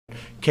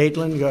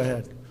Caitlin, go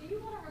ahead. Do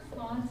you want to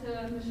respond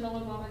to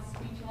Michelle Obama's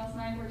speech last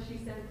night where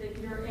she said that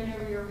you're in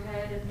over your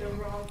head as the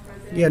wrong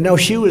president? Yeah, no,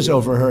 she was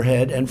over her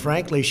head, and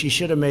frankly, she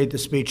should have made the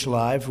speech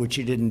live, which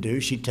she didn't do.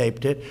 She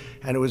taped it,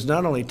 and it was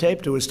not only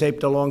taped, it was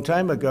taped a long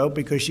time ago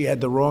because she had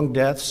the wrong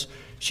deaths.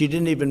 She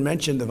didn't even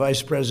mention the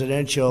vice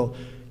presidential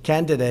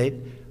candidate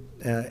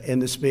in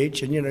the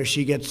speech, and, you know,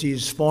 she gets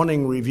these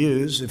fawning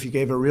reviews. If you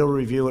gave a real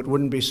review, it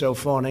wouldn't be so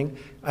fawning.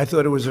 I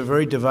thought it was a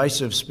very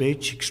divisive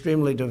speech,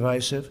 extremely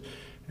divisive.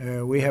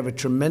 We have a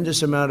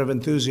tremendous amount of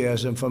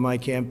enthusiasm for my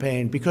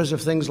campaign because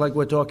of things like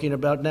we're talking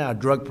about now,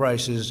 drug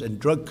prices and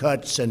drug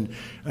cuts and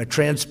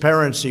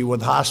transparency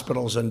with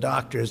hospitals and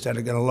doctors that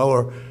are going to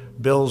lower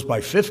bills by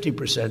 50%,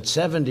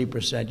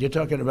 70%. You're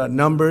talking about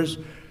numbers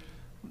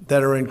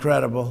that are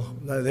incredible.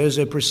 There's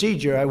a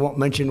procedure, I won't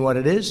mention what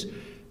it is,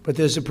 but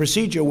there's a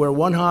procedure where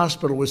one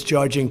hospital was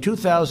charging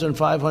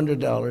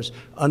 $2,500,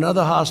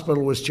 another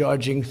hospital was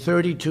charging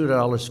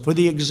 $32 for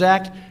the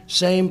exact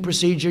same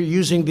procedure,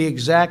 using the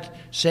exact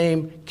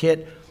same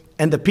kit,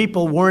 and the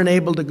people weren't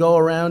able to go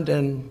around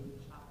and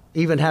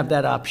even have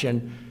that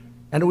option.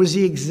 And it was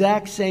the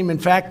exact same. In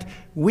fact,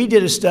 we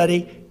did a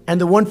study, and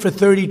the one for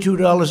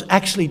 $32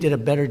 actually did a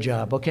better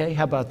job, okay?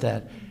 How about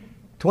that?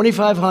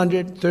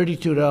 $2,500,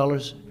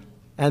 $32,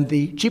 and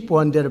the cheap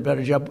one did a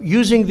better job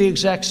using the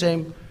exact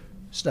same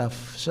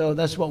stuff. So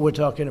that's what we're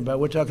talking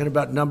about. We're talking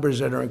about numbers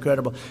that are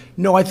incredible.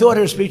 No, I thought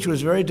her speech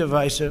was very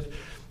divisive.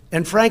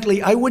 And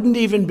frankly, I wouldn't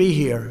even be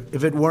here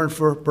if it weren't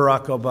for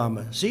Barack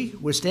Obama. See,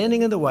 we're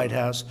standing in the White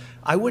House.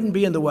 I wouldn't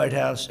be in the White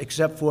House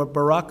except for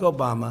Barack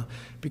Obama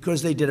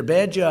because they did a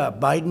bad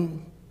job,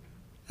 Biden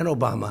and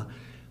Obama.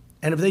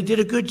 And if they did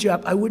a good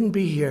job, I wouldn't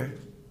be here.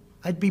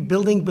 I'd be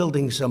building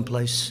buildings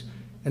someplace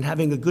and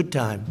having a good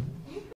time.